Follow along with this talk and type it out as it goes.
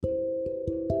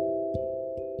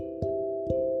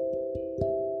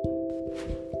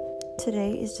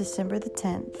Today is December the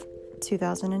 10th,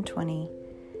 2020,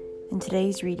 and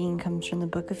today's reading comes from the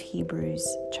book of Hebrews,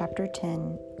 chapter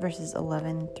 10, verses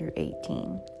 11 through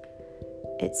 18.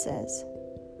 It says,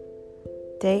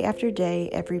 "Day after day,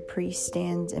 every priest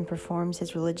stands and performs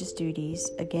his religious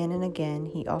duties. Again and again,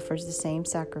 he offers the same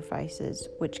sacrifices,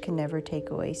 which can never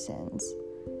take away sins.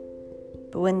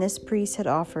 But when this priest had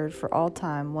offered for all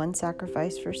time one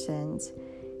sacrifice for sins,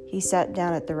 he sat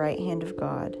down at the right hand of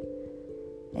God.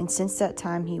 And since that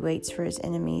time he waits for his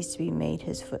enemies to be made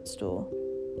his footstool.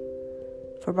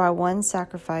 For by one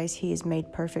sacrifice he has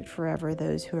made perfect forever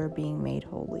those who are being made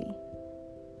holy.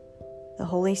 The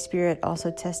Holy Spirit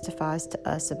also testifies to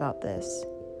us about this.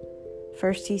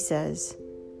 First he says,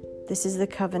 'This is the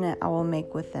covenant I will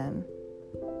make with them.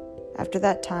 After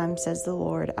that time, says the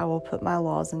Lord, I will put my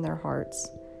laws in their hearts,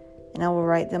 and I will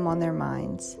write them on their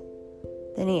minds.'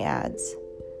 Then he adds,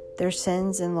 'Their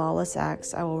sins and lawless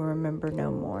acts I will remember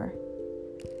no more.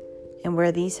 And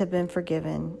where these have been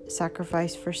forgiven,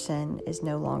 sacrifice for sin is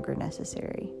no longer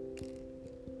necessary.'"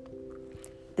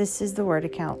 This is the word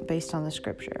account based on the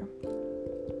scripture.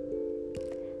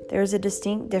 There is a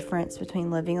distinct difference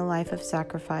between living a life of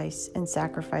sacrifice and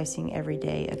sacrificing every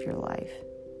day of your life.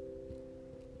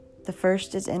 The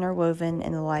first is interwoven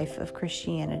in the life of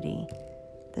Christianity.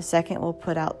 The second will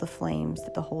put out the flames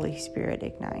that the Holy Spirit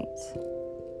ignites.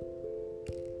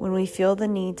 When we feel the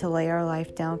need to lay our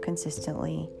life down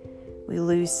consistently, we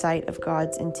lose sight of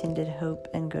God's intended hope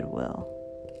and goodwill.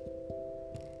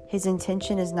 His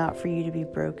intention is not for you to be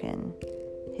broken.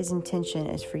 His intention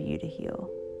is for you to heal.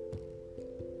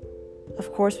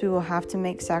 Of course, we will have to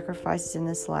make sacrifices in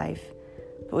this life,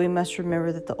 but we must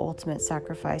remember that the ultimate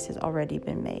sacrifice has already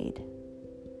been made.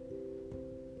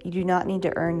 You do not need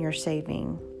to earn your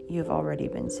saving. You have already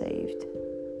been saved.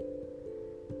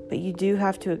 But you do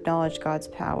have to acknowledge God's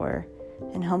power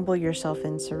and humble yourself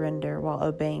in surrender while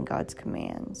obeying God's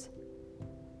commands.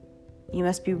 You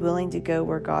must be willing to go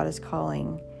where God is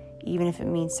calling, even if it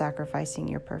means sacrificing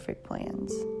your perfect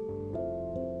plans.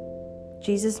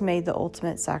 Jesus made the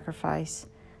ultimate sacrifice.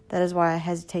 That is why I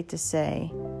hesitate to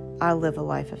say, I live a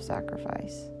life of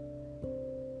sacrifice.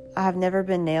 I have never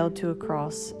been nailed to a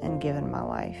cross and given my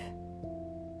life.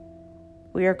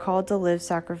 We are called to live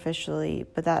sacrificially,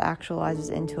 but that actualizes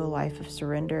into a life of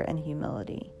surrender and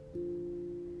humility.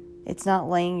 It's not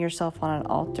laying yourself on an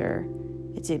altar,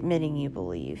 it's admitting you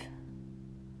believe.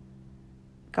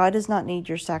 God does not need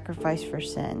your sacrifice for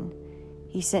sin.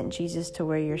 He sent Jesus to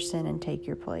wear your sin and take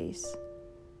your place.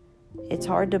 It's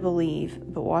hard to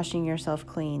believe, but washing yourself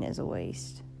clean is a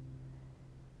waste.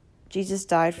 Jesus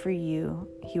died for you.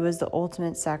 He was the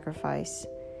ultimate sacrifice.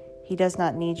 He does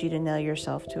not need you to nail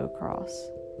yourself to a cross.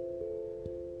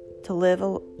 To live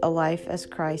a life as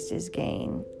Christ is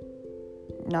gain,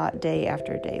 not day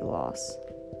after day loss.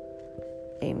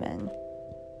 Amen.